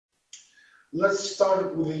let's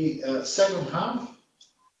start with the second half.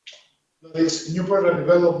 That is new product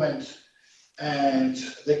development, and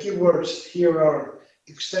the keywords here are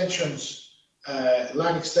extensions,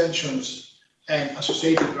 line extensions, and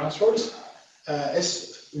associated transfers.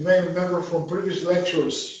 As you may remember from previous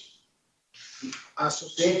lectures,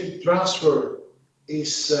 associated transfer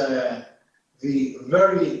is one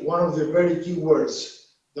of the very keywords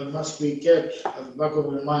that must be kept at the back of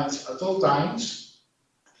your minds at all times.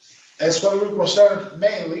 As far as we're concerned,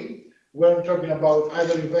 mainly when talking about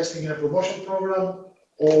either investing in a promotion program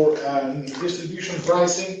or distribution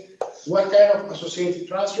pricing, what kind of associated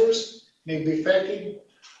transfers may be effective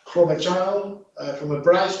from a channel, from a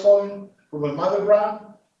price point, from a mother brand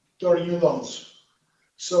to our new launch.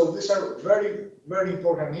 So these are very, very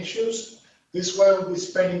important issues. This way we'll be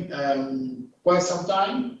spending quite some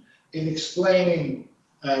time in explaining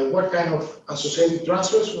what kind of associated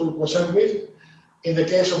transfers we're concerned with. In the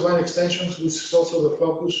case of line extensions, which is also the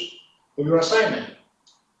focus of your assignment.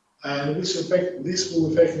 And this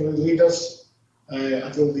will effectively lead us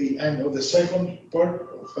until the end of the second part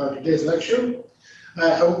of today's lecture.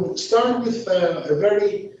 I will start with a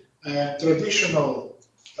very traditional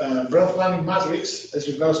brand planning matrix as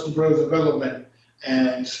regards to product development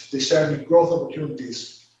and discerning growth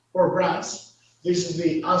opportunities for brands. This is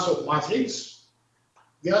the ANSOP matrix.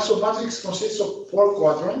 The ANSOP matrix consists of 4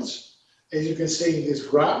 quadrants, as you can see in this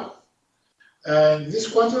graph. And these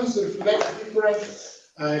quadrants reflect different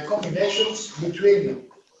combinations between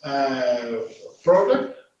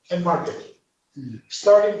product and market.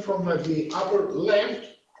 Starting from the upper left,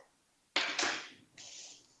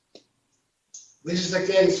 this is the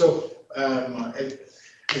case of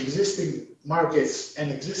existing markets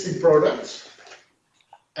and existing products.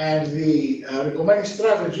 And the recommended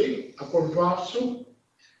strategy, according to ANSOP,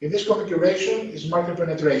 in this configuration is market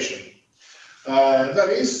penetration. That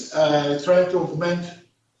is, trying to augment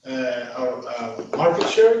our market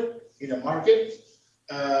share in a market.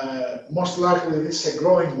 Most likely this is a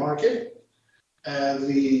growing market.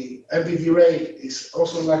 The MPV rate is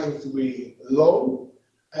also likely to be low,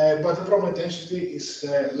 but the promo intensity is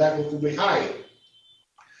likely to be high.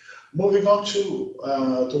 Moving on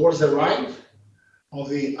towards the right, on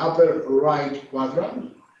the upper right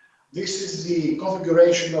quadrant, this is the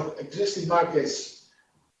configuration of existing markets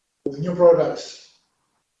with new products.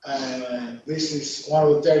 This is one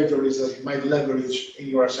of the territories that you might leverage in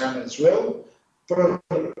your assignment as well.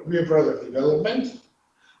 New product development.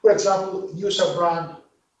 For example, new sub-brand,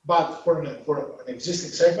 but for an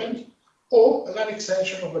existing segment, or an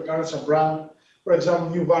extension of the current sub-brand. For example,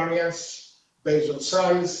 new variants based on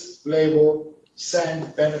size, flavor,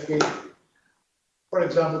 scent, benefit. For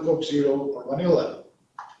example, Coke Zero or Vanilla.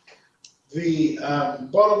 The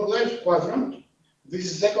bottom left quadrant, this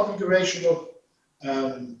is the configuration of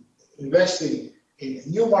investing in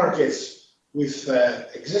new markets with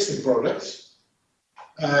existing products.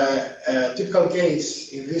 A typical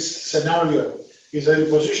case in this scenario is a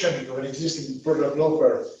repositioning of an existing product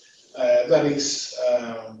offer that is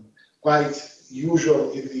quite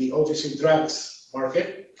usual in the OTC drugs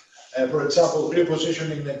market. For example,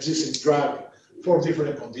 repositioning an existing drug for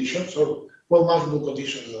different conditions or for multiple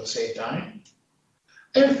conditions at the same time.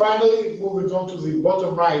 And finally, moving on to the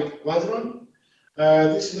bottom right quadrant,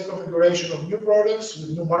 this is the configuration of new products with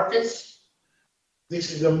new markets.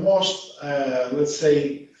 This is the most, let's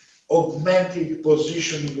say, augmented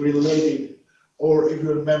positioning related, or if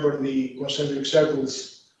you remember the concentric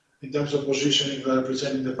circles in terms of positioning that I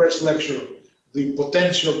presented in the first lecture, the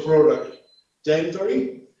potential product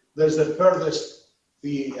territory. There's the furthest,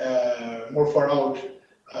 the more far out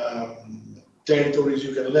territories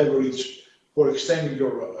you can leverage for extending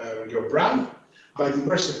your brand by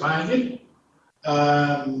diversifying it,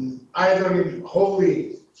 either in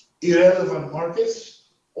wholly irrelevant markets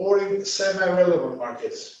or in semi-relevant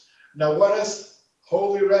markets. Now, what is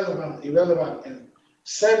wholly relevant, irrelevant, and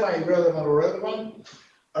semi-relevant or relevant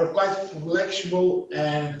are quite flexible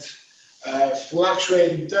and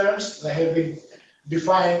fluctuating terms that have been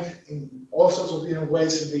defined in all sorts of different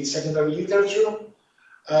ways in the secondary literature.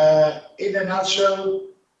 In a nutshell,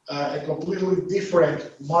 a completely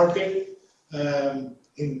different market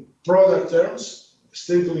in product terms,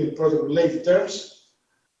 strictly in product-related terms,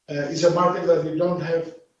 is a market that you don't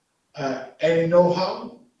have any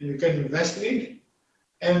know-how and you can invest in it,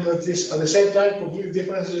 and that is at the same time completely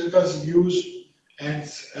different as regards to use and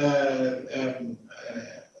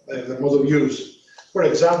the mode of use. For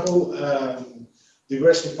example,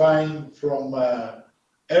 diversifying from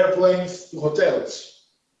airplanes to hotels.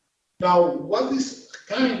 Now, what this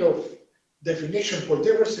kind of definition for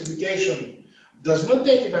diversification does not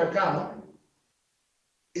take into account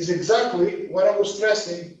is exactly what I was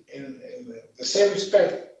stressing in the same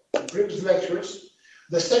respect in previous lectures,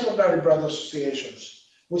 the secondary brand associations,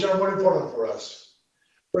 which are more important for us.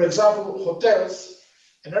 For example, hotels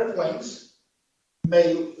and airplanes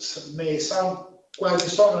may sound quite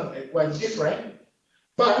dissonant and quite different,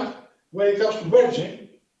 but when it comes to Virgin,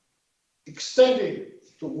 extending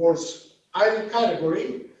towards either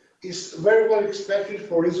category is very well expected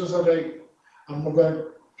for reasons that I'm not going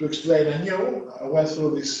to explain anew. I went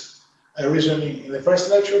through this reasoning in the first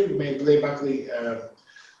lecture. You may play back the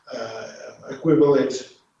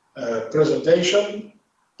equivalent presentation.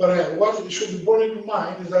 But what should be borne in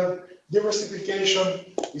mind is that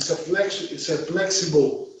diversification is a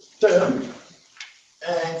flexible term,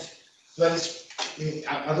 and that is,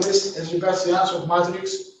 at least as regards the answer of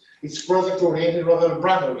matrix, it's product-oriented rather than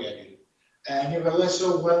brand-oriented. And even less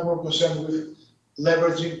so when we're concerned with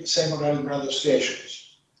leveraging secondary brand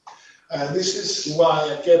associations. This is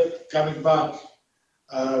why I kept coming back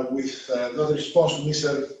with the response to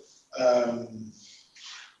Mr.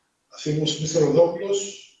 I think it was Mr.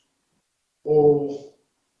 Rodopoulos, or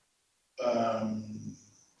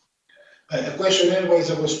a question anyways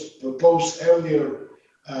that was proposed earlier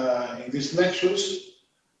in these lectures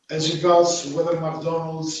as regards whether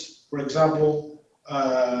McDonald's, for example,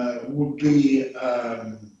 would be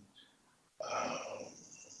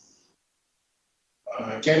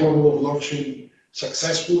capable of launching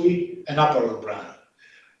successfully an apparel brand.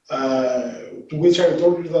 To which I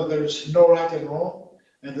told you that there is no right and wrong,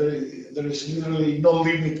 and there is literally no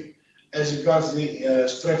limit as regards the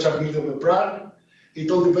stretchability of the brand.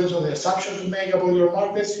 It all depends on the assumptions you make about your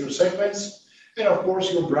markets, your segments, and of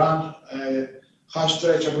course your brand, how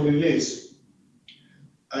stretchable it is.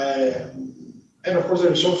 And of course the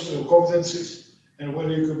resources and competencies and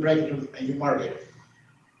whether you can break into a new market.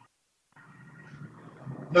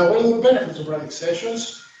 Now, what are the benefits of brand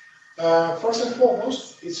extensions? First and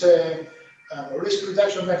foremost, it's a risk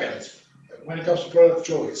reduction mechanism when it comes to product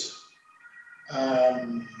choice.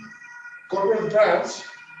 Corporate brands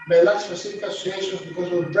may lack specific associations because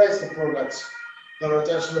of the breadth of products that are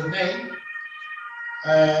attached to their name,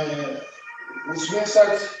 which means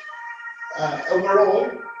that overall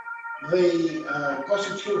they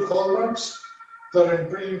constitute hallmarks that are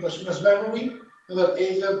imprinted in consumers' memory and that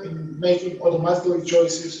aid them in making automatically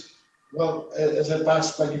choices as they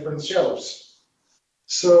pass by different shelves.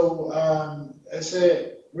 So, as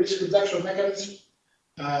a risk reduction mechanism,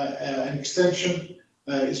 an extension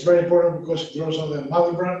is very important because it draws on the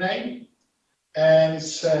multi-brand name, and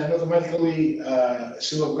it's an automatically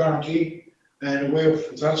seal of guarantee and a way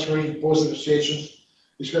of transferring positive associations,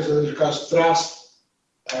 especially as regards trust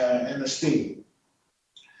and esteem.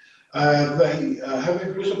 They have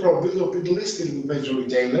increased the probability of being listed with major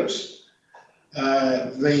retailers.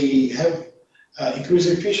 They have increased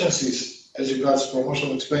efficiencies as regards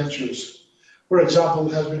promotional expenditures. For example,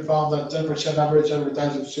 it has been found that 10% average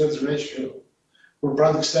advertising sales ratio for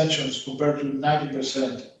brand extensions compared to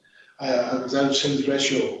 90% advertising sales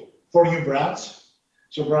ratio for new brands.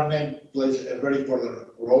 So brand name plays a very important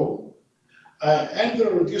role. And the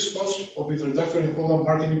reduced cost of introductory and follow-up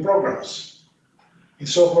marketing programs.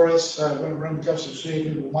 Insofar as when a brand becomes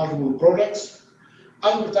associated with multiple products,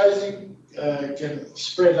 advertising can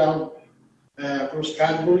spread out across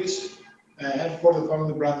categories and for the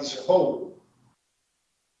family brand as a whole.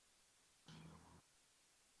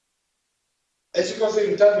 As regards the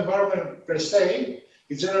return environment per se,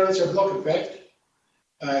 it generates a block effect.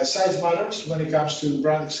 Size matters when it comes to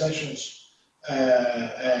brand extensions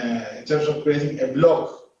in terms of creating a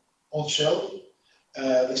block on shelf.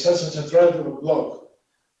 The sense and centrality of a block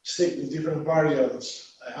stick with different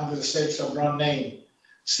variants under the same sub-brand name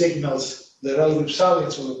signals the relative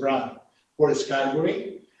salience of the brand for its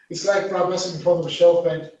category. It's like passing in front of a shelf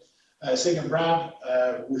and seeing a brand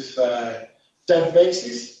with 10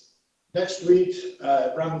 faces. Next to it,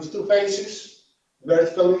 a brand with 2 faces.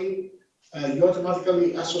 Vertically, you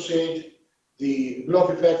automatically associate the block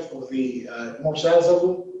effect of the more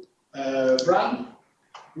sizable brand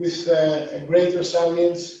with a greater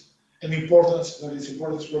salience and importance that is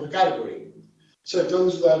importance for the category. So it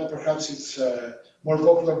tells you that perhaps it's a more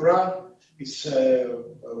popular brand, it's a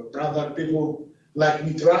brand that people like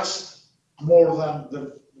me trust more than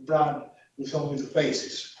the brand with only 2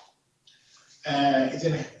 faces.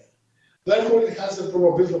 Therefore, it has the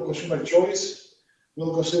probability of consumer choice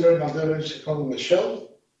when considering alternatives in front of the shelf.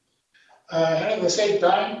 And at the same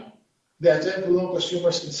time, they attend to know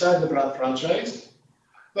consumers inside the brand franchise.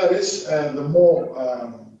 That is, the more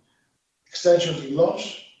extensions you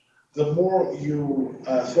launch, the more you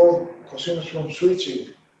throw consumers from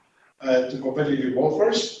switching to competitive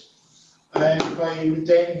offers. and by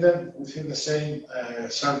retaining them within the same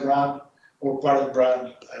sub-brand or parent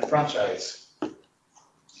brand franchise.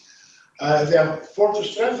 They are for to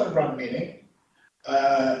strengthen brand meaning.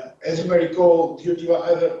 As you may recall, due to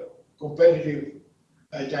either competitive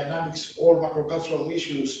dynamics or macrocultural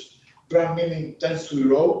issues, brand meaning tends to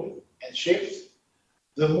erode and shift.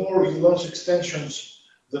 The more you launch extensions,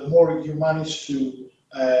 the more you manage to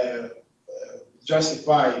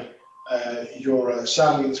justify your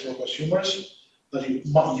salaries for consumers, that you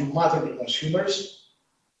matter to consumers.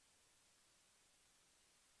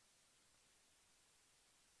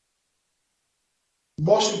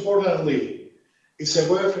 Most importantly, it's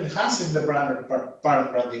a way of enhancing the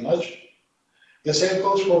parent brand image. The same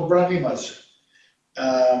goes for brand image.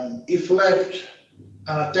 If left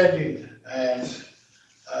unattended and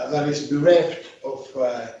that is bereft of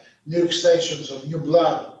new extensions of new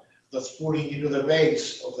blood that's pouring into the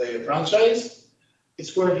veins of the franchise,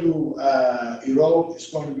 it's going to erode, it's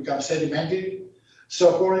going to become sedimented.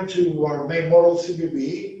 So according to our main model,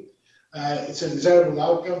 CBBE, it's a desirable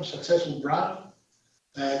outcome, successful brand,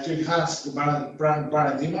 to enhance the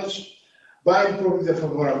brand image by improving the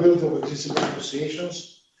favorability of existing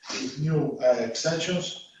associations with new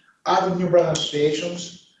extensions, adding new brand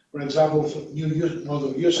associations, for example, new mode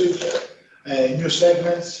of usage, new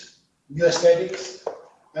segments, new aesthetics,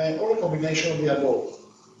 or a combination of the above.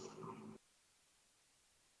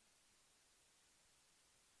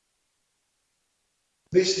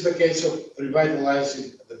 This is the case of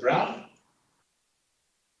revitalizing the brand,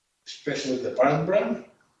 especially the parent brand.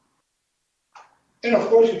 And of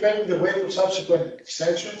course, depending the way of subsequent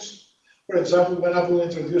extensions. For example, when Apple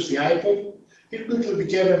introduced the iPod, it quickly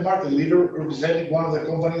became a market leader representing one of the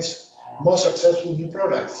company's most successful new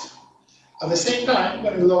products. At the same time,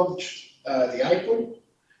 when it launched the iPod,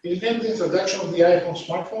 it enabled the introduction of the iPhone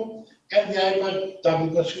smartphone and the iPad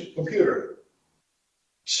tablet computer.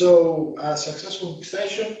 So a successful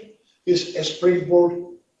extension is a springboard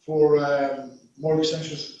for more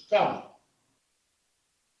extensions to come.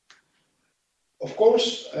 Of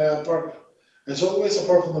course, as always,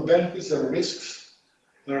 apart from the benefits, there are risks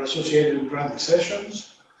that are associated with brand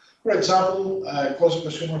extensions. For example, causing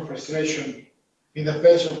consumer frustration in the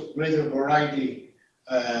face of greater variety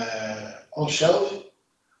on shelf,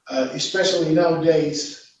 especially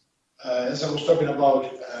nowadays, as I was talking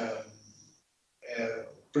about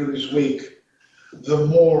previous week, the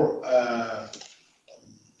more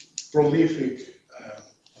prolific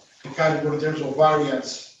the category in terms of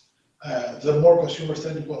variants, the more consumers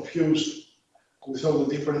tend to confuse with all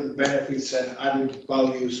the different benefits and added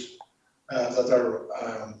values that are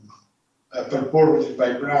purported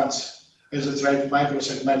by brands as they try to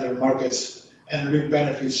micro-segment their markets and reap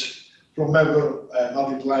benefits from ever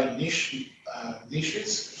multiplying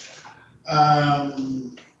niches.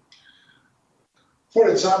 For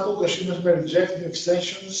example, consumers may reject new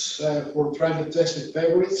extensions for tried and tested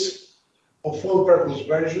favorites of full-purpose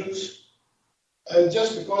versions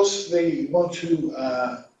just because they want to,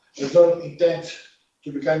 they don't intend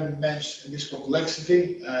to become immersed in this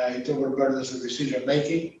complexity. It overburdens the decision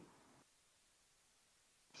making.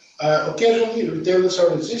 Occasionally, retailers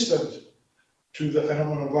are resistant to the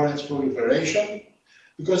phenomenon of variance proliferation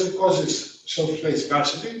because it causes shelf space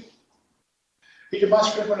scarcity. It demands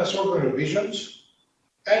frequent assortment revisions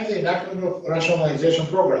and the enactment of rationalization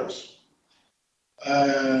programs.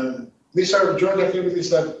 These are joint activities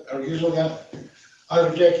that are usually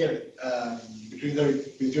undertaken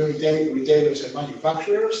between retailers and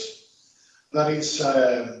manufacturers. That is,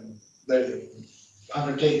 they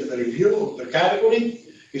undertake the review of the category,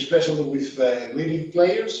 especially with leading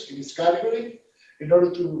players in this category, in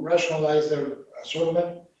order to rationalize their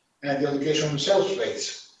assortment and the allocation of shelf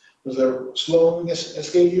space. Because they're slow-moving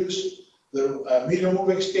SKUs, they're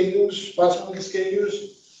medium-moving SKUs, fast-moving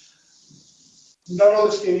SKUs. Not all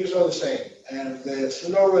SKUs are the same, and the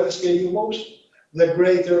slower an SKU moves, the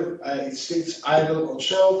greater it sits idle on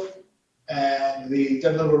shelf, and the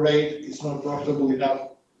turnover rate is not profitable enough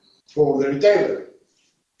for the retailer.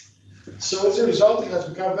 So as a result, it has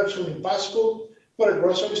become virtually impossible for a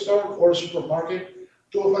grocery store or a supermarket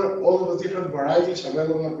to offer all of the different varieties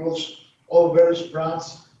available across all various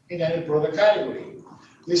brands in any product category.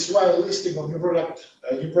 This is why a listing of new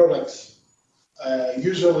products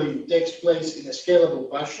usually takes place in a scalable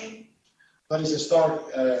fashion. That is a start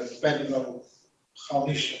depending on how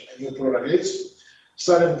niche a new product is,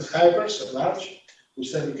 starting with hypers at large,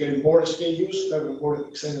 which tend to carry more SKUs, have a more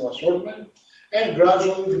extended assortment, and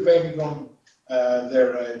gradually, depending on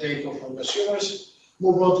their takeoff from consumers,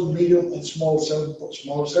 move on to medium and smaller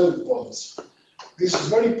selling points. This is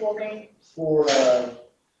very important for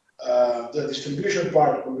the distribution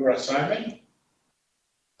part of your assignment.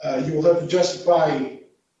 You will have to justify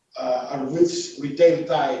on which retail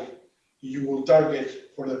type you will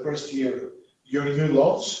target for the first year your new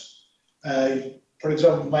loans. For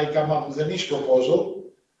example, you might come up with a niche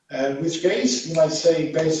proposal, in which case you might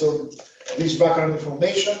say, based on this background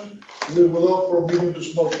information, we will offer medium to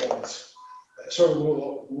small loans.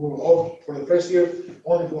 So we will opt for the first year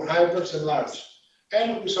only for hybrids and large.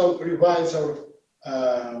 And we shall revise our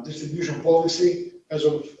distribution policy as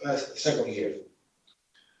of second year.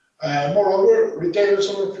 Moreover, retailers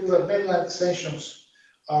also feel that mainline extensions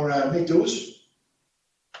are me too's,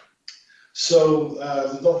 so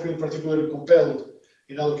they don't feel particularly compelled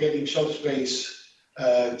in allocating shelf space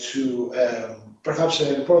to perhaps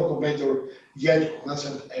an important competitor yet who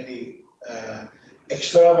hasn't any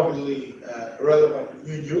extravagantly relevant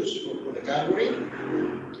new news for the category.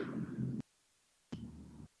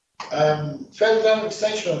 Failed line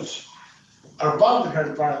extensions are bound to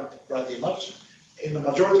inherit brand image. In the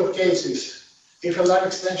majority of cases, if a line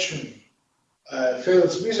extension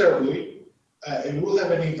fails miserably, it will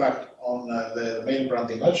have an impact on the main brand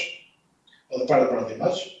image, or the parent brand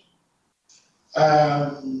image,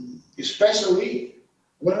 especially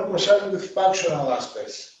when we're concerned with functional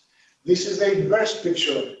aspects. This is the inverse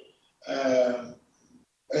picture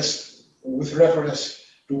as with reference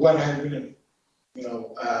to what I have been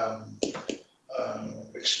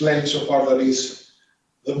explained so far, that is,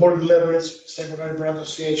 the more you leverage secondary brand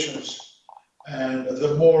associations and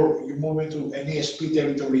the more you move into an ESP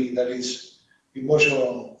territory, that is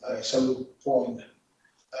emotional selling point,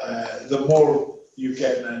 the more you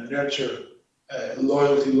can nurture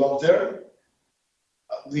loyalty long term.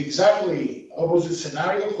 The exactly opposite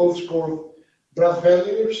scenario holds for brand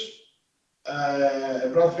failures.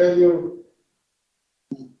 Brand failure,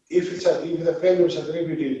 if the failure is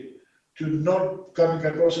attributed to not coming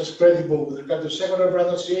across as credible with regard to secondary brand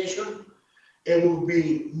association, it will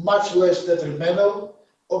be much less detrimental.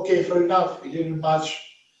 Okay, fair enough, it didn't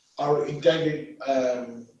match our intended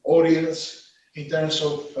audience in terms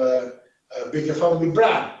of being a family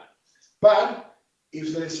brand. But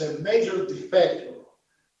if there is a major defect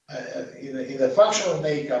in the functional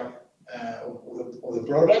makeup of the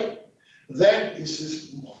product, then this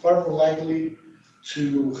is far more likely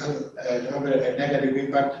to have a negative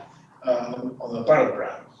impact on the parent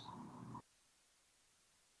brand.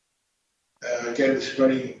 Again, this is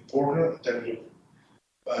very important in terms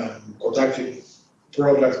of conducting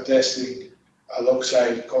product testing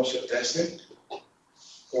alongside concept testing,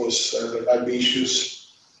 because there might be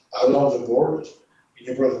issues along the board in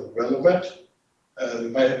your product development. You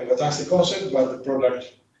might have a fantastic concept, but the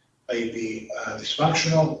product may be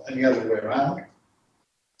dysfunctional, and the other way around.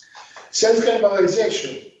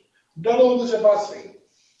 Self-cannibalization, not always a bad thing.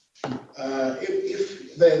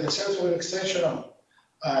 If the sales of an extension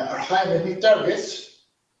are high and meet targets,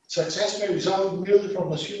 success may result merely from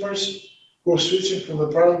consumers who are switching from the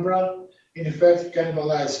parent brand, in effect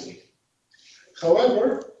cannibalizing it.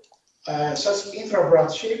 However, such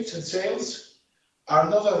intra-brand shifts and sales are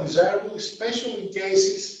not undesirable, especially in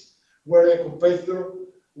cases where a competitor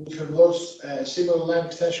would have lost a similar line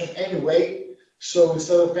extension anyway. So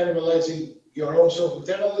instead of cannibalizing your own self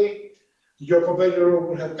internally, your competitor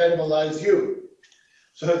would have cannibalized you.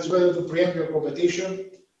 So it's better to preempt your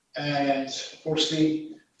competition and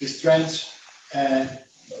foresee these trends. And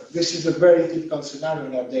this is a very typical scenario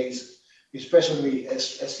nowadays, especially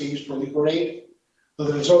as SKUs proliferate. So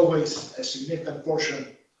there's always a significant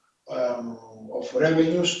portion of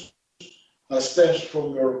revenues that stems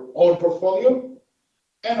from your own portfolio.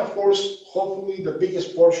 And of course, hopefully the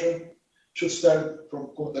biggest portion should start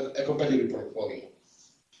from a competitive portfolio.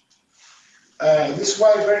 This is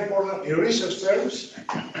why it's very important in research terms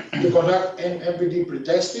to conduct MPD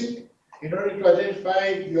pretesting in order to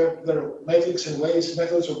identify the metrics and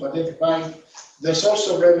methods of identifying the source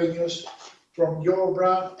of revenues from your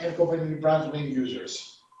brand and competitive brand main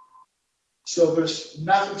users. So there's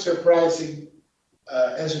nothing surprising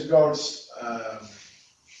as regards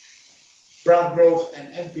brand growth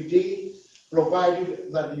and NPD,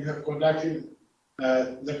 provided that you have conducted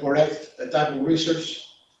the correct type of research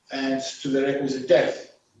and to the requisite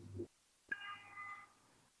depth.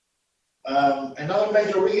 Another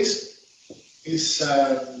major risk is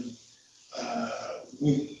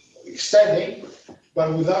with extending,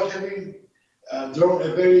 but without having drawn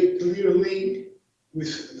a very clear link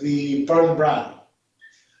with the parent brand.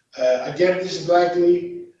 Again, this is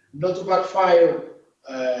likely not to backfire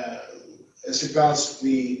as regards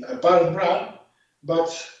the parent brand, but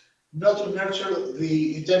not to nurture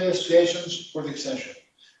the internal associations for the extension.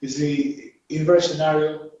 It's the inverse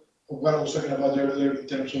scenario of what I was talking about earlier in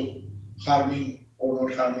terms of harming or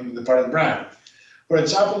not harming the parent brand. For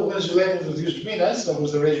example, when Zulema introduced Minas, that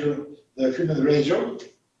was the razor, the female razor,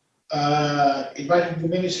 it might have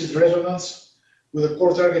diminished its resonance with the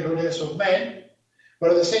core target audience of men,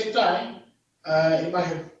 but at the same time, it might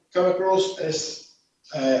have come across as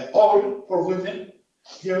old for women,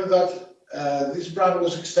 given that this brand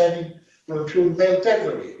was extending from a pure male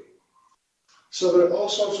territory. So there are all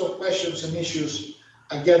sorts of questions and issues,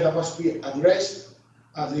 again, that must be addressed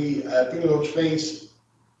at the pre-launch phase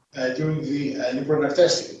during the new product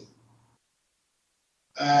testing.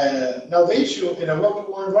 Now the issue in a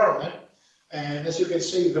web-to-web environment, and as you can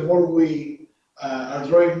see, the more we are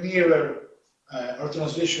drawing nearer our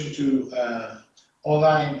transition to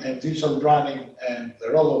online and digital branding and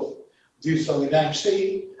the role of digital in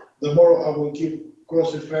IMC, the more I will keep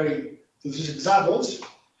cross-referring to these examples.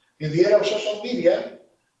 In the era of social media,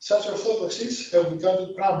 such orthodoxies have begun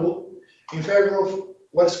to crumble in favor of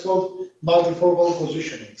what's called multifocal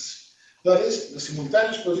positionings. That is, the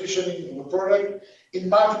simultaneous positioning of a product in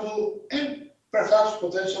multiple and perhaps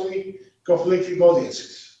potentially conflicting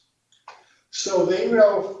audiences. So the era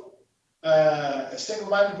of a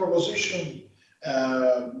single-minded proposition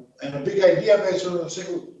and a big idea based on a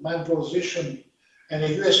single-minded proposition and a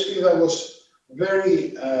USP that was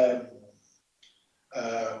very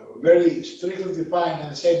very strictly defined and at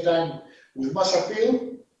the same time with mass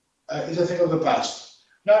appeal is a thing of the past.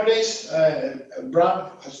 Nowadays, a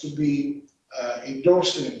brand has to be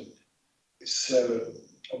endorsing, it's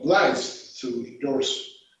obliged to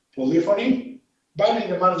endorse polyphony, but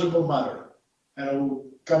in a manageable manner. And I will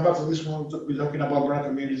come back to this when we'll be talking about brand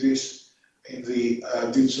communities in the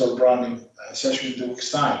digital branding session in 2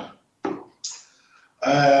 weeks' time.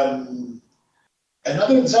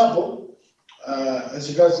 Another example, as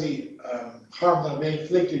regards the harm that may be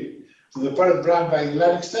inflicted to the parent brand by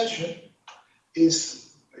line extension,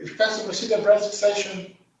 is if customers see the brand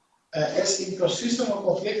extension as inconsistent or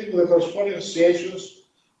conflicting with the corresponding associations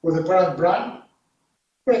with the parent brand.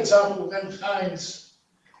 For example, when Heinz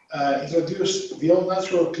introduced the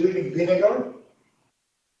all-natural cleaning vinegar,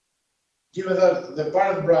 given that the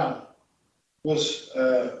parent brand was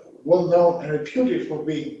well known and reputed for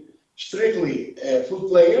being strictly a food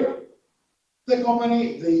player, the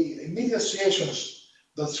company, the immediate associations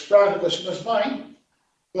that sprang to consumers' mind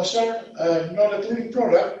concern not a cleaning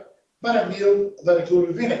product, but a meal that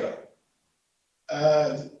included vinegar.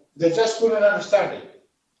 They just couldn't understand it.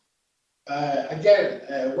 Again,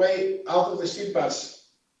 a way out of this impasse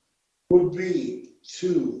would be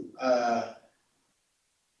to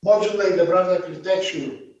modulate the brand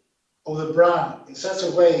architecture of the brand in such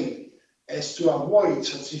a way as to avoid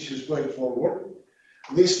such issues going forward.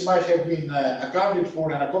 This might have been accounted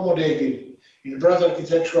for and accommodated in brand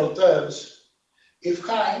architectural terms if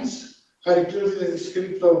Heinz had included the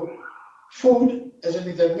descriptor food as an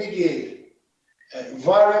intermediate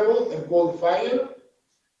variable and qualifier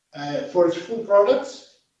for its food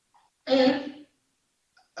products, and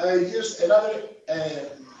used another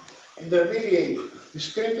intermediate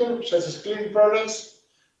descriptor such as cleaning products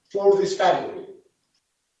for this category.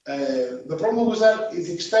 The problem was that it's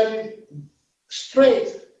extending straight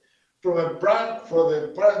from a brand, for the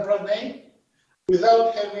parent brand name,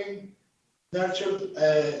 without having nurtured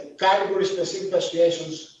category-specific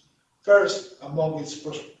associations first among its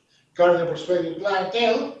current and prospective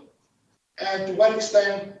clientele, and to what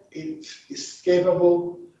extent it is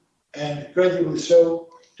capable and credibly so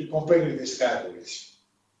to compare with these categories.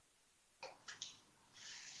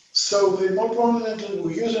 So the more prominently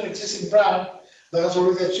we use an existing brand that has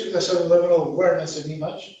already achieved a certain level of awareness and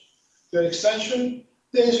image, to an extension,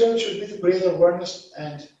 the issue should be to create awareness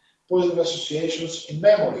and positive associations in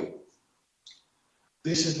memory.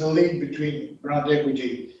 This is the link between brand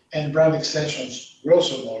equity and brand extensions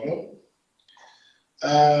grosso modo.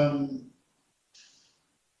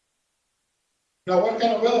 Now, what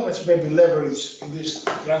kind of elements may be leveraged in this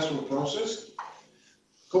transfer process?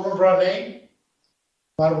 Common brand name,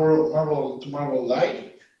 Marble to Marble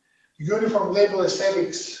Light, uniform label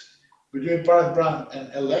aesthetics between parent brand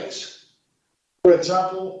and LX. For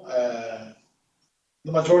example,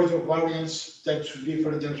 the majority of variants tend to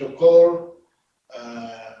differ in terms of color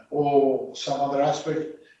or some other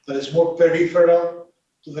aspect that is more peripheral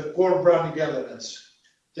to the core branding elements.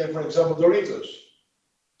 Take, for example, Doritos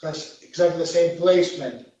has exactly the same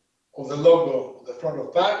placement of the logo of the front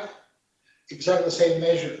of pack, exactly the same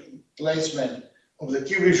placement of the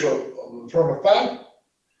key visual of the front of pack,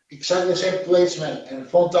 exactly the same placement and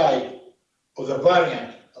font type of the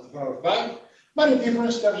variant of the front of pack, but in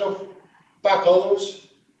different terms of pack colors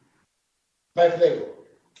by flavor.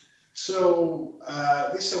 So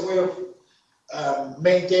this is a way of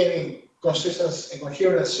maintaining consistency and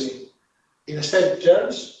coherency in aesthetic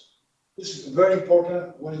terms. This is very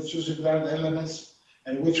important when you choose learned elements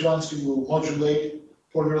and which ones you will modulate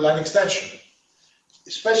for your line extension.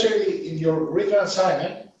 Especially in your written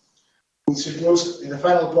assignment, which includes in the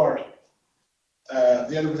final part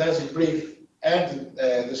the advertising brief and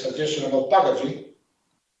the suggestion about packaging,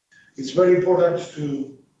 it's very important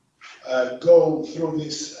to go through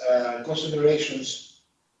these considerations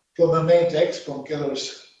from the main text, from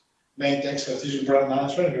Keller's main text, Strategic Brand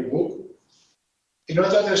Management, in your book, in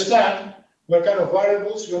order to understand what kind of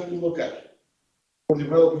variables you have to look at for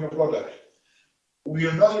developing your product. We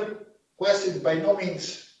are not requested by no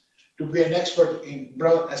means to be an expert in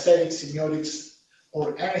brand aesthetics, semiotics,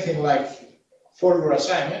 or anything like for your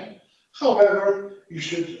assignment. However, you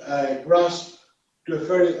should grasp to a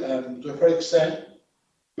fair extent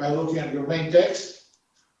by looking at your main text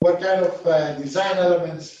what kind of design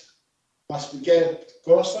elements must be kept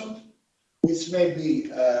constant, which may be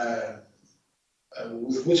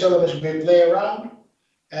with which elements you may play around,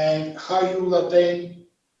 and how you will attain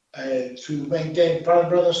to maintain parent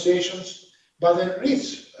brand associations, but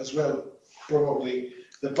enrich as well, probably,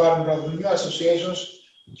 the parent brand with new associations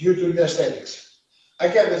due to new aesthetics.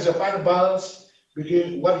 Again, there's a fine balance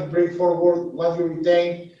between what you bring forward, what you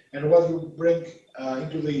retain, and what you bring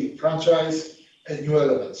into the franchise and new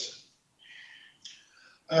elements.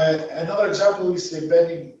 Another example is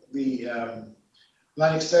embedding the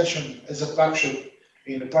line extension as a function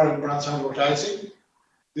in the parent brand's advertising.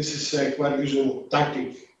 This is a quite usual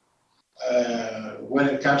tactic when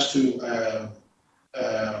it comes to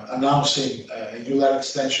announcing a new line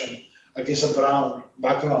extension against a brown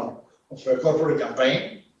background of a corporate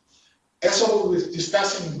campaign. As always,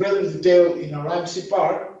 discussing in greater detail in our IMC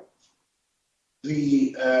part,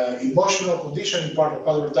 the emotional conditioning part of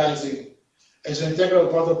advertising as an integral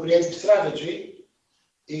part of creative strategy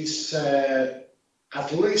is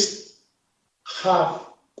at least half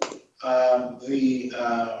the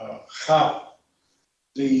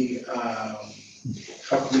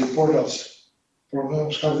importance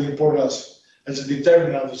as a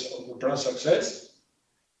determinant of the brand success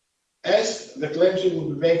as the claims you will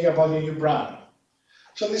be making about the new brand.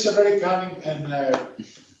 So this is a very cunning and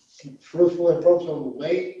fruitful and profitable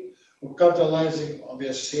way of capitalizing on the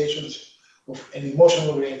associations of an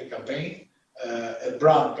emotional-oriented campaign, a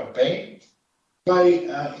brand campaign, by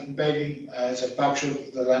embedding as a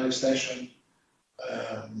function the line extension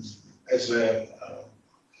as a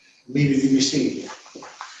mini DVC.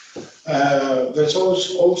 There's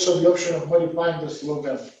also the option of modifying the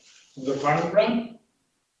slogan of the parent brand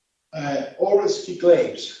or its key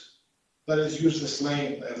claims. That is, use the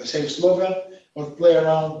same slogan or play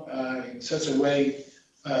around in such a way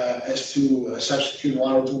as to substitute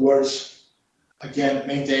one or two words, again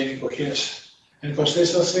maintaining coherence and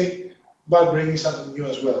consistency, but bringing something new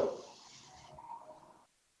as well.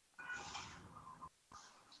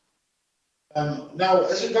 Now,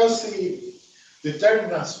 as regards to the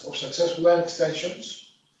determinants of successful line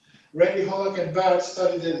extensions, Randy, Holland, and Barrett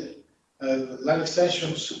studied the line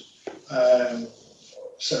extensions,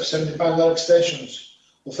 75 line extensions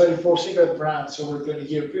of 34 cigarette brands over a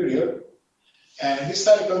 20-year period. And this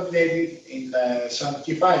study culminated in some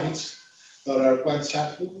key findings that are quite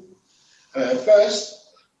insightful. First,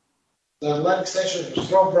 the line extensions of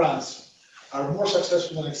strong brands are more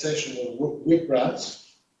successful than extensions of weak brands.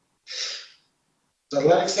 The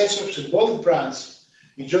line extensions of both brands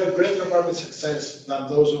enjoy greater market success than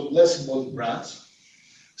those of less involved brands.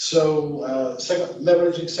 So,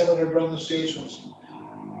 leveraging secondary brand associations,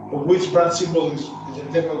 of which brand symbol is an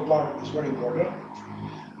integral part, is very important.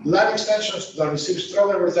 Line extensions that receive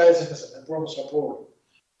strong advertising and promo support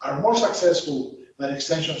are more successful than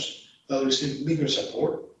extensions that receive bigger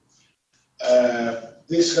support.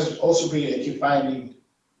 This has also been a key finding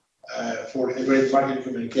for integrated marketing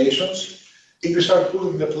communications. If you start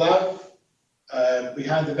pulling the plug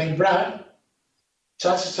behind the main brand,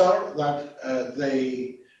 chances are that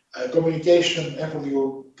the communication effort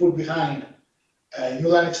you put behind a new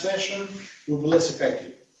line extension will be less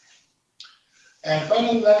effective. And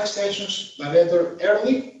finally, line extensions that enter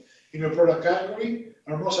early in your product category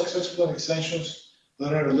are more successful than extensions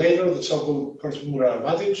that enter later, the so-called first mover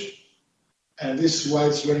advantage. And this is why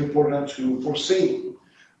it's very important to foresee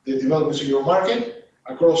the developments of your market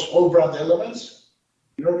across all brand elements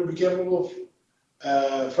in order to be capable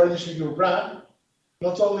of furnishing your brand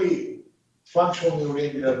not only functionally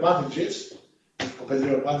oriented advantages,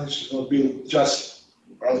 competitive advantages not built just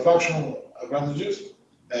around functional advantages,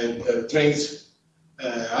 traits,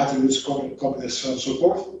 attributes, competence, and so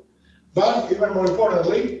forth, but even more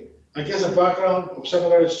importantly, Against the background of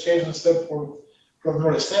secondary associations stem from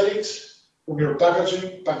your aesthetics, from your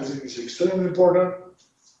packaging. Packaging is extremely important.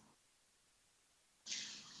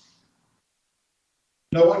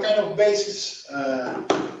 Now, what kind of bases are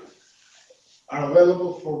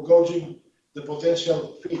available for gauging the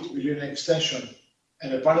potential fit between an extension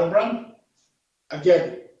and a parent brand?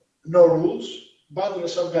 Again, no rules, but there are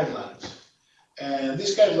some guidelines. And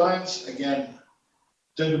these guidelines, again,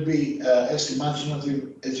 tend to be as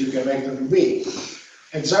imaginative as you can make them to be.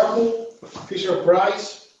 Example,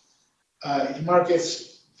 Fisher-Price, it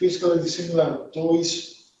markets physically similar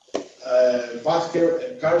toys, bath care,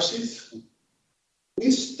 and car seats.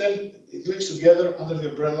 It links together under the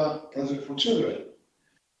umbrella Project for Children.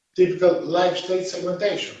 Typical life stage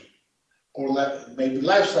segmentation, or maybe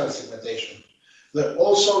lifestyle segmentation. There are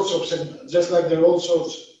all sorts of, just like there are all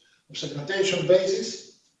sorts of segmentation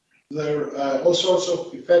bases, there are all sorts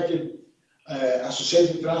of effective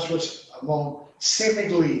associative transfers among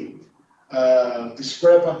seemingly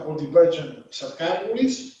discrepant or divergent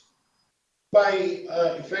subcategories by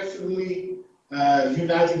effectively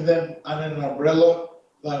uniting them under an umbrella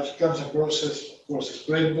that comes across as, of course,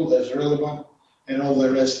 explainable, as relevant, and all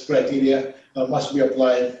the rest criteria that must be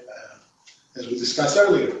applied, as we discussed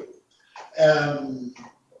earlier.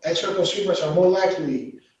 Expert consumers are more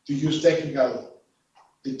likely to use technical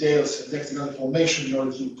details and technical information in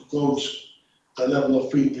order to gauge the level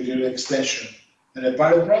of fit between an extension and a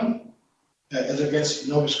parent brand, as against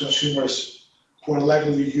novice consumers who are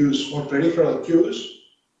likely to use more peripheral cues,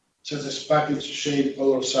 such as package, shape,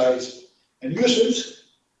 color, size, and usage.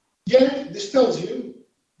 Yet, this tells you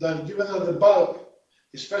that given that the bulk,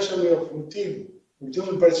 especially of routine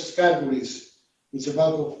purchase categories, which the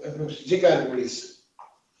bulk of FMCG categories,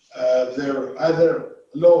 they're either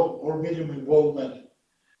low or medium involvement,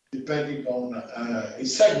 depending on each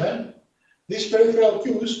segment. These peripheral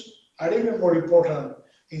cues are even more important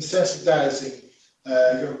in sensitizing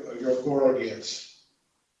your core audience.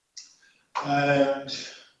 And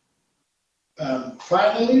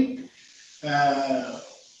finally,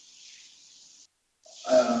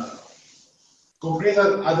 concrete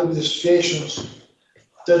attribute associations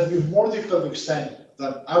tend to be more difficult to extend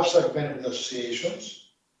than abstract benefit associations.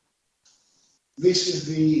 This is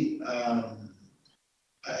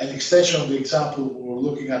an extension of the example we were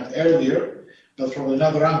looking at earlier, but from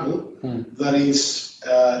another angle. That is,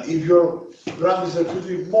 if your brand is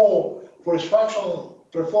recruited more for its functional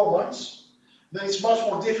performance, then it's much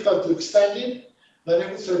more difficult to extend it than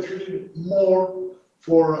if it's recruited more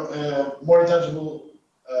for more intangible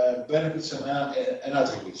benefits and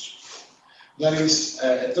attributes. That is,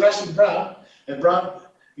 a trusted brand, a brand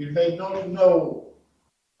you may not know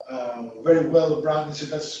very well the brand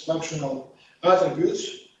is its functional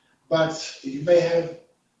attributes, but you may have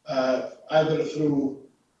either through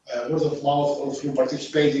word of mouth or through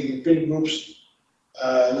participating in peer groups,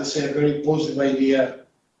 let's say a very positive idea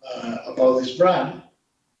about this brand.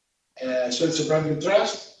 So it's a brand you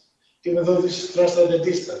trust, even though this is trust at a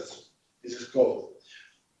distance, this is called.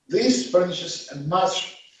 This furnishes a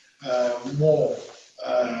much more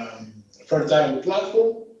fertile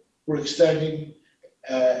platform for extending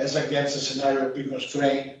as against a scenario being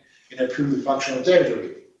constrained in a purely functional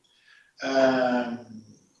territory. An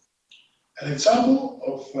example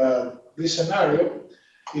of this scenario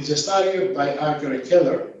is a study by Archer and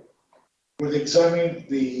Keller, where they examined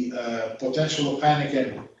the potential of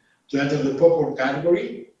Heineken to enter the popcorn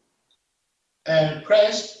category, and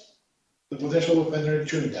Crest the potential of entering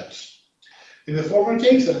chewing gums. In the former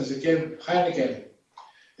case, that is the case of Heineken,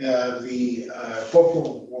 the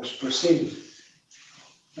popcorn was perceived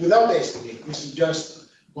without tasting it. This is just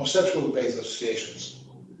conceptual-based associations.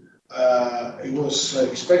 It was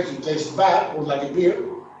expected to taste bad or like a beer,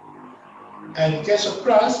 and in case of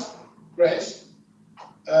Crest,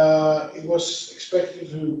 it was expected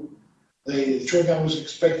to, the chewing gum was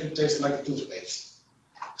expected to taste like a toothpaste.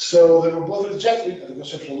 So they were both rejected at the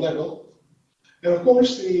conceptual level. And of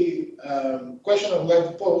course, the question I would like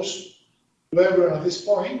to pose to everyone at this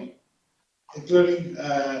point, including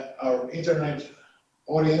our internet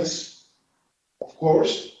audience, of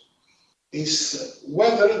course, is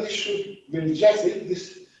whether this should be rejected,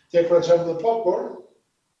 take for example the popcorn,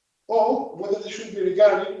 or whether this should be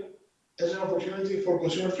regarded as an opportunity for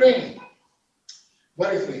consumer training.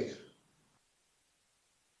 What do you think?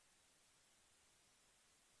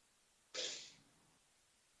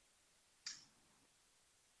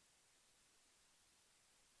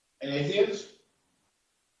 Any ideas?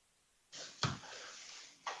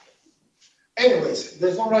 Anyways,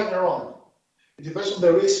 there's no right or wrong. It depends on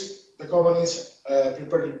the risk the company is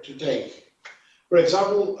prepared to take. For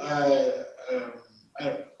example,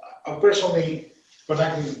 I'm personally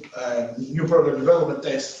conducting new product development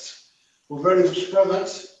tests for various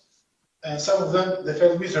products, and some of them they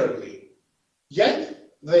failed miserably.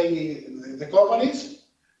 Yet the companies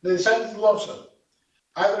they decided to launch them,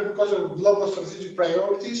 either because of global strategic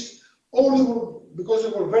priorities or because they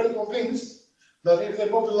were very convinced that if they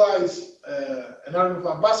mobilize an army of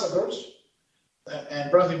ambassadors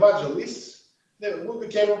and brand evangelists, they would be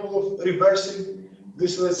capable of reversing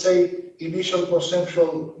this, let's say, initial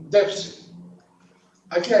conceptual deficit.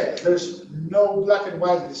 Again, there's no black and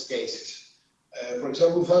white in these cases. For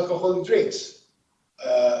example, with alcoholic drinks,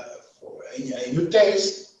 a new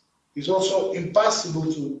taste is also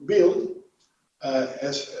impossible to build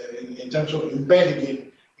in terms of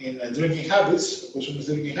embedding in drinking habits, consumers'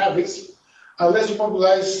 drinking habits, unless you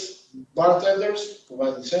mobilize bartenders,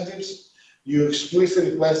 provide incentives, you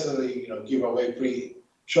explicitly request that they give away free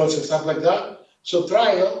shots and stuff like that. So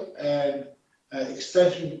trial and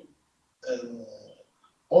extension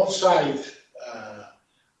on-site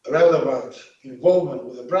relevant involvement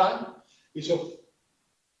with the brand is of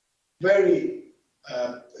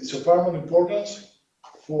it's of paramount importance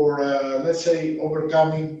for, let's say,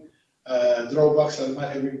 overcoming drawbacks that might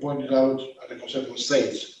have been pointed out at the conceptual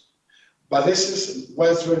stage. But this is why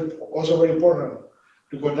it's also very important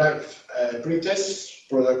to conduct pre-tests,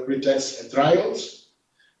 product pre-tests and trials,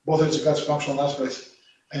 both as regards functional aspects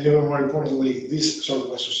and even more importantly, these sort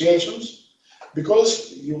of associations,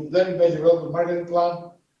 because you then may develop a marketing plan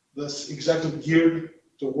that's exactly geared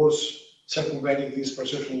towards circumventing these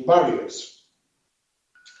perceptual barriers.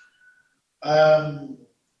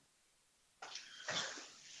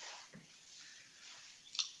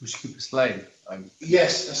 We skip a slide.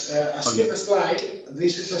 Yes, I skip a slide.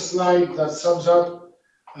 This is a slide that sums up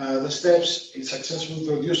the steps in successfully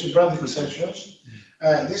producing branding extensions.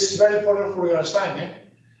 This is very important for your assignment,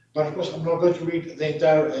 but of course I'm not going to read the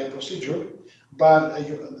entire procedure, but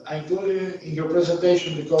I included it in your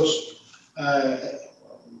presentation because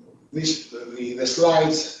the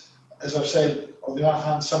slides, as I've said, on the one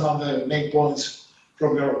hand, some of the main points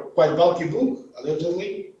from your quite bulky book,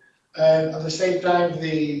 allegedly, and at the same time,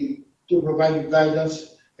 to provide you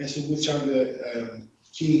guidance as to which are the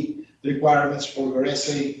key requirements for your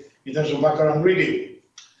essay in terms of background reading.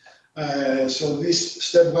 So this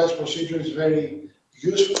stepwise procedure is very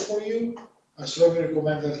useful for you. I strongly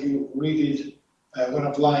recommend that you read it when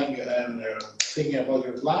applying and thinking about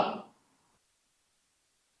your plan.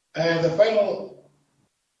 And the final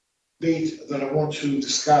bit that I want to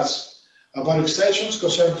discuss about extensions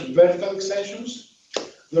concerns vertical extensions.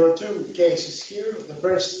 There are two cases here. The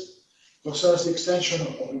first concerns the extension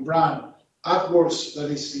of a brand upwards, that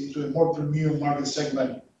is, into a more premium market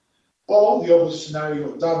segment, or the opposite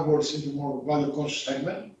scenario, downwards into more value-conscious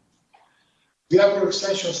segment. The upward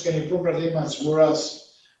extensions can improve brand image,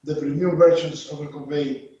 whereas the premium versions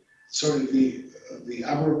overconvey, the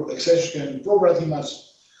upward extensions can improve brand image,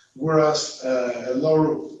 whereas a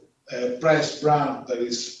lower price brand that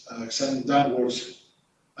is extending downwards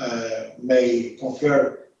may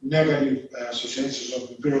confer negative associations of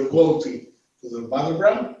imperial quality to the mother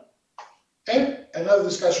brand. And another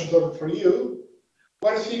discussion topic for you,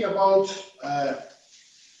 what do you think about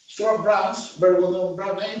strong brands, very well-known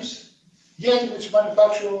brand names, yet which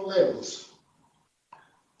manufacture own labels?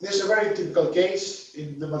 This is a very typical case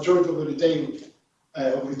in the majority of the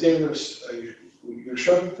retailers you're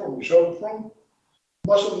shopping from.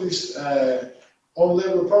 Most of these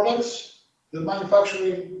own-label products, they're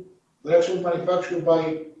actually manufactured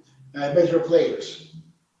by major players.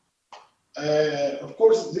 Of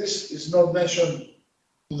course, this is not mentioned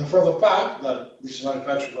on the front of pack that this is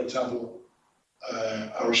manufactured, for example,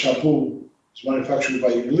 our shampoo is manufactured by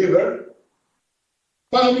Unilever.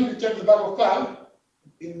 But if you turn the back of pack,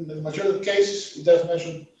 in the majority of cases, it does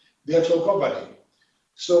mention the actual company.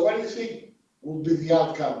 So what do you think will be the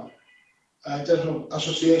outcome in terms of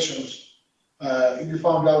associations if you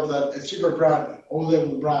found out that a cheaper brand,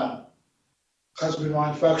 own-label brand, has been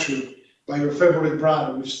manufactured by your favorite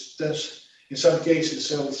brand, which in some cases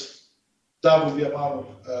sells double the amount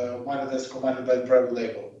of money that's commanded by the private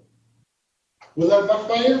label? Will that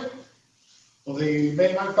backfire on the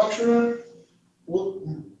main manufacturer?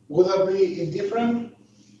 Would that be indifferent?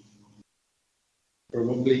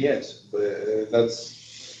 Probably yes, but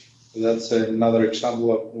that's another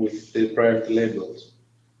example with the private labels.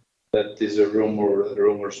 That is a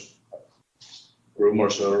rumors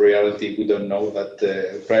or reality. We don't know that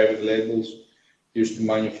private labels used to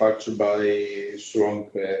manufacture by strong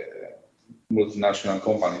multinational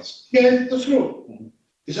companies. Yeah, that's true.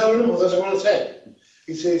 It's not a rumor, that's what I said.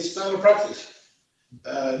 It's a standard practice,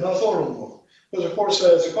 not a rumor. Because of course,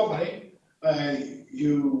 as a company,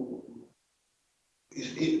 you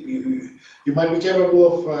might be capable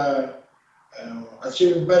of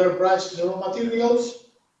achieving better prices in raw materials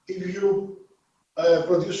if you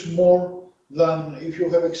produce more than if you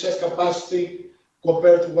have excess capacity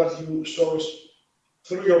compared to what you source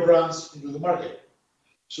through your brands into the market.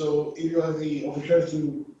 So if you have the opportunity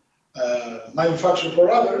to manufacture for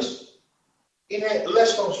others in a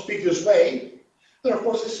less conspicuous way, then of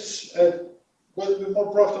course this is going to be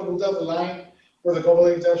more profitable down the line for the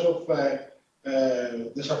company in terms of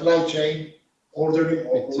the supply chain, ordering.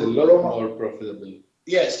 It's a lot more profitable.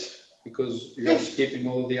 Yes. Because you're skipping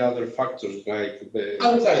all the other factors like the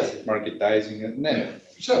marketing and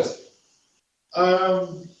Yes.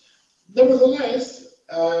 Nevertheless,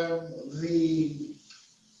 the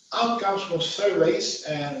outcomes from surveys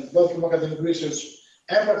and both from academic research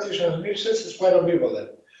and practitioner research is quite ambivalent.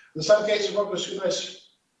 In some cases, more consumers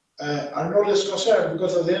are no less concerned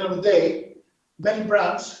because at the end of the day, many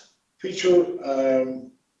brands feature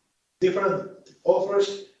different offers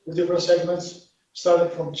for different segments, starting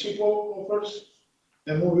from cheaper offers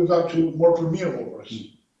and moving up to more premium offers,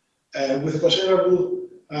 with a considerable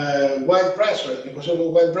wide price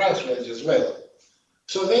range as well.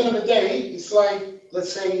 So at the end of the day, it's like,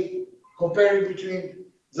 let's say, comparing between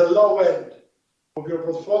the low end of your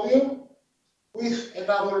portfolio with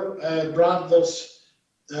another brand that's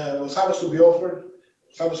happens to be offered,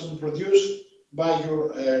 happens to be produced by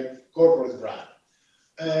your corporate brand.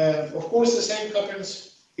 Of course, the same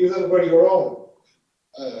happens either by your own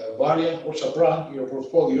variant or sub-brand in your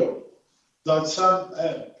portfolio, that some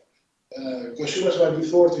consumers might be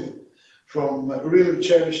thwarted from really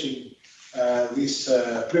cherishing these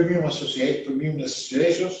premium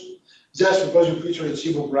associations just because you feature a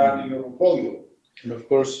cheaper brand in your portfolio. And of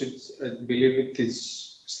course, I believe it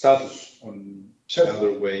is status on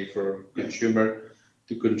another way for consumer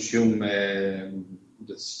to consume,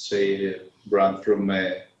 let's say, a brand from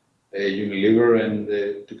Unilever and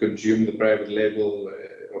to consume the private label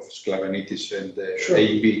of Sklavenitis and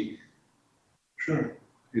AB. Sure.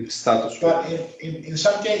 It's status. But in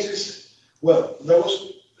some cases, well, that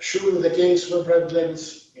was surely the case when private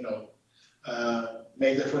labels,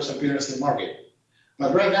 made their first appearance in the market.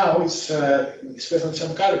 But right now, it's especially in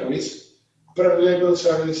some categories, private labels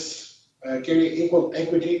carry equal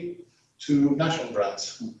equity to national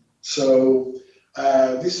brands. So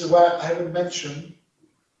this is why I haven't mentioned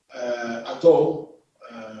at all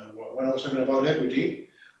when I was talking about equity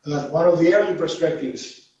that one of the early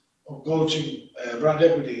perspectives of coaching brand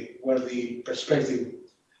equity, where the perspective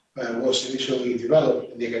was initially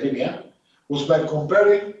developed in the academia, was by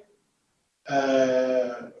comparing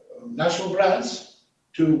national brands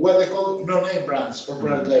to what they call no-name brands or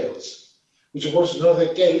private labels, which of course is not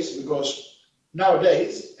the case because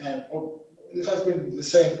nowadays, and it has been the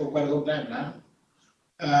same for quite a long time now,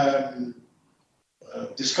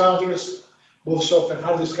 discounters, both soft and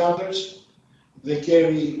hard discounters, they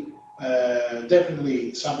carry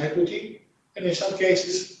definitely some equity, and in some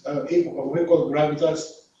cases of equal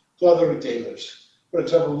gravitas to other retailers. For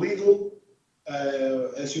example, Lidl,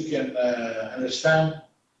 as you can understand,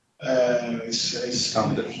 it's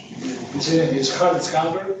hard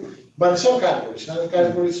discounter, but in some categories. In other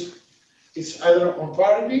categories, it's either on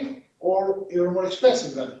parity or even more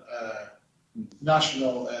expensive than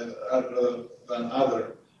national than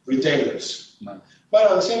other retailers. But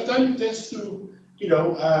at the same time, it tends to,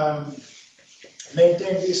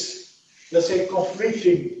 maintain this, let's say,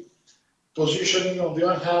 conflicting positioning. On the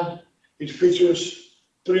one hand, it features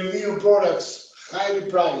premium products, highly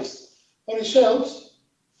priced on its shelves,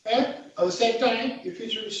 and at the same time, it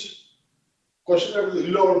features considerably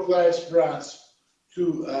lower priced brands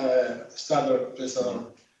to standard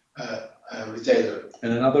retailer.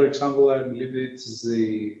 And another example, I believe, it's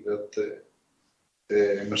that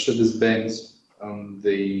Mercedes-Benz on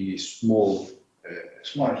the smart,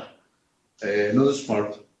 not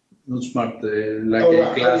smart, like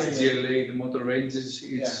a class GLA, the motor ranges,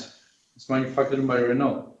 it's manufactured by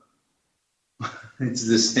Renault. It's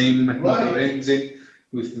the same motor engine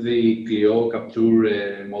with the Clio,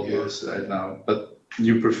 Captur models right now, but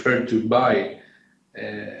you prefer to buy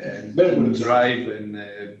and drive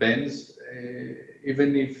in Benz,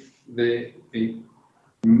 even if the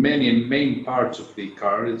main parts of the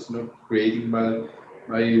car is not created by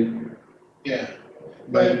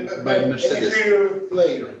Mercedes.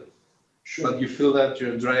 Player. Sure. But you feel that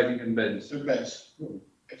you're driving in Benz.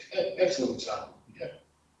 Excellent example. Yeah.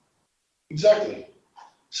 Exactly.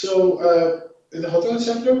 So in the hotel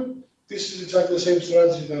sector, this is exactly the same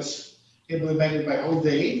strategy that's implemented by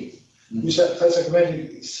Holiday, which has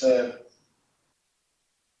segmented its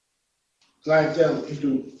clientele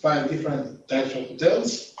into 5 different types of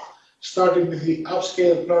hotels, starting with the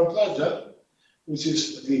upscale Crown Plaza, which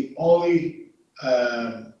is the only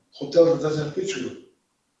hotel that doesn't feature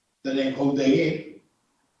the name Holiday Inn,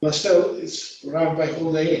 but still it's run by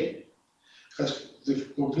Holiday Inn. Has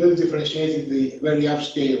completely differentiated the very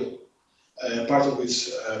upscale part of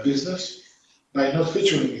its business by not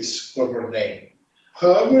featuring its corporate name.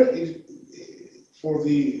 However, for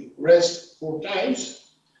the rest 4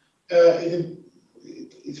 times,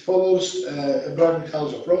 it follows a branding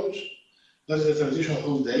house approach. That is the traditional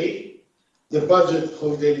Holiday, the budget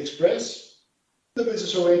Holiday Inn Express, the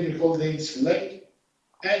business-oriented Holiday Inn Select,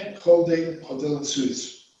 and Holiday Inn Hotel and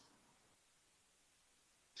Suites.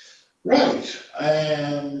 Right,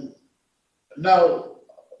 now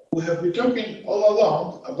we have been talking all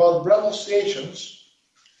along about brand associations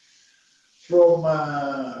from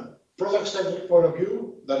a product-centric point of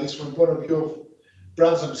view, that is from the point of view of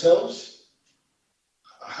brands themselves,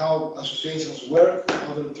 how associations work,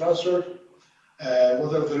 how they're transferred,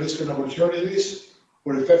 what are the risks and opportunities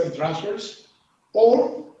for effective transfers,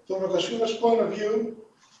 or from a consumer's point of view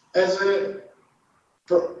as a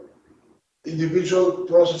individual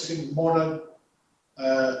processing model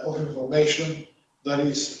of information that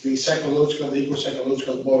is the psychological, the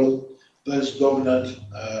eco-psychological model that is dominant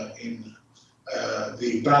in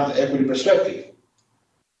the brand equity perspective.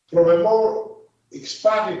 From a more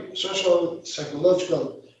expanded social,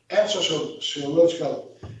 psychological, and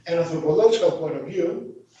sociological and anthropological point of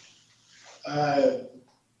view,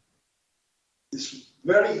 it's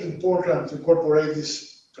very important to incorporate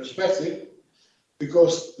this perspective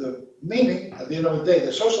because the meaning, at the end of the day,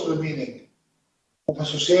 the source of the meaning of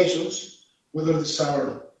associations, whether these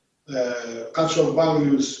are cultural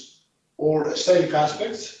values or aesthetic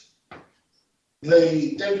aspects,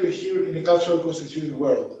 they tend to adhere in a culturally constituted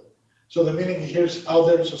world. So the meaning here is out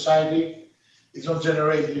there in society, it's not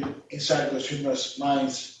generated inside consumers'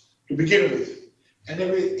 minds to begin with. And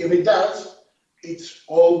if it does, it's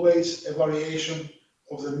always a variation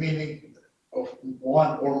of the meaning of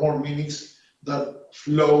one or more meanings that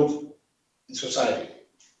flowed in society.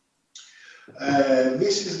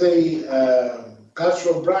 This is the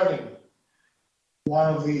cultural branding,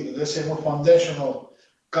 one of the, let's say, more foundational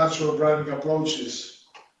cultural branding approaches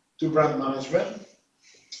to brand management,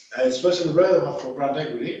 especially relevant for brand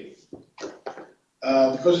equity,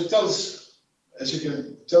 because it tells us,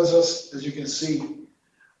 as you can see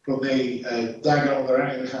from the diagram on the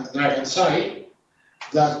right-hand side,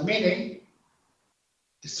 that meaning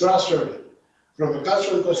is transferred from a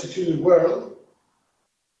culturally constituted world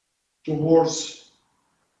towards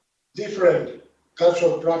different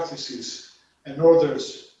cultural practices and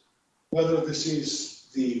orders, whether this is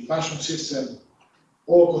the fashion system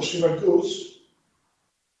or consumer goods,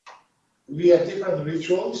 via different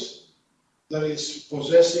rituals, that is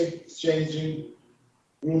possessing, exchanging,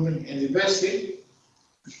 grooming, and investing,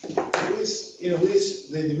 in which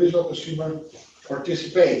the individual consumer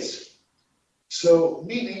participates. So,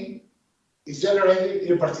 meaning is generated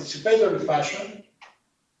in a participatory fashion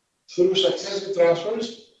through successive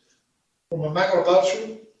transfers from a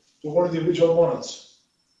microculture to one individual monads.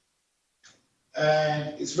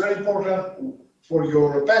 And it's very important for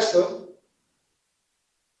your pestle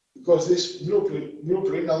because this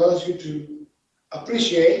blueprint allows you to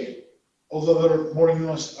appreciate, although there are more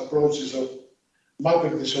nuanced approaches of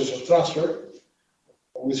mapping the social transfer,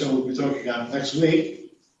 which I will be talking about next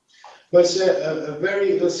week. But it's a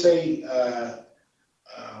very, let's say,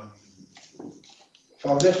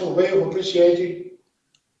 foundational way of appreciating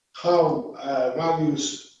how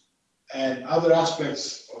values and other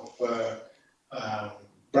aspects of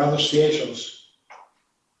brand associations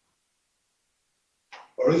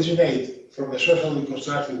originate from a socially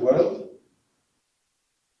constructed world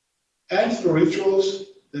and through rituals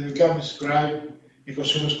that become inscribed in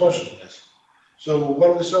consumers' consciousness. So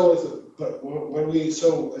what we saw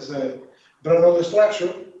as a brand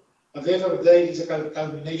structure, at the end of the day, is a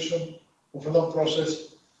culmination of a long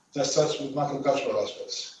process that starts with macrocultural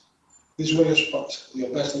aspects. This way your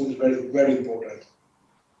pestle is very, very important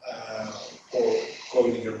for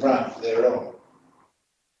calling your brand their own.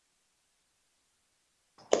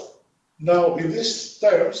 Now, in these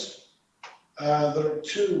terms, there are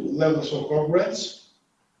 2 levels of congruence.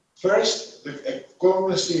 First, a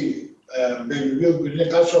congruency may be built within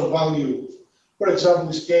a cultural value, for example,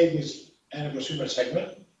 escape is and a consumer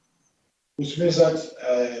segment, which means that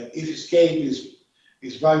if escape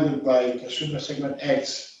is valued by consumer segment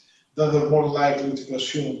X, then they're more likely to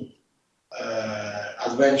consume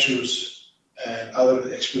adventures and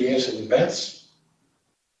other experiential events.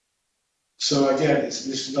 So again, this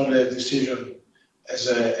is not a decision as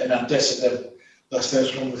an antecedent that stems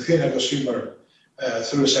from within a consumer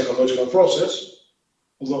through a psychological process,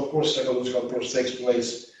 although of course psychological process takes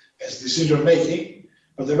place as decision making,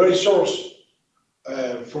 but the very source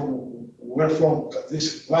from wherefrom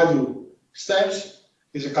this value stems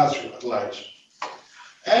is a culture at large.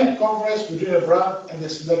 And congruence between a brand and the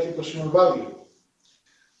selected consumer value,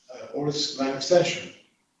 or its line extension.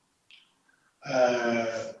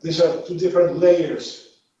 These are two different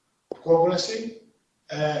layers of congruency,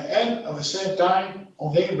 and at the same time,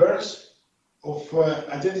 on the inverse, of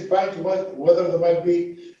identifying whether there might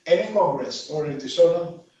be an incongruence or a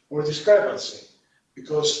dissonance or a discrepancy,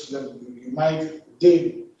 because you might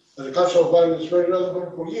deem that the cultural value is very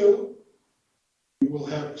relevant for you. You will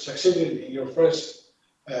have succeeded in your first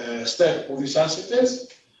step of this asset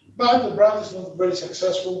test, but the brand is not very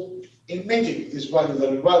successful in meeting this value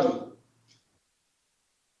that you value.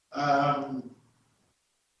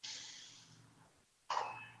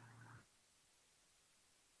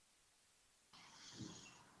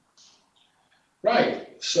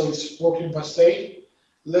 Right, so it's 14:08.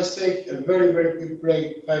 Let's take a very, very quick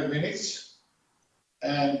break, 5 minutes,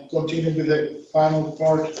 and continue with the final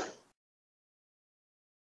part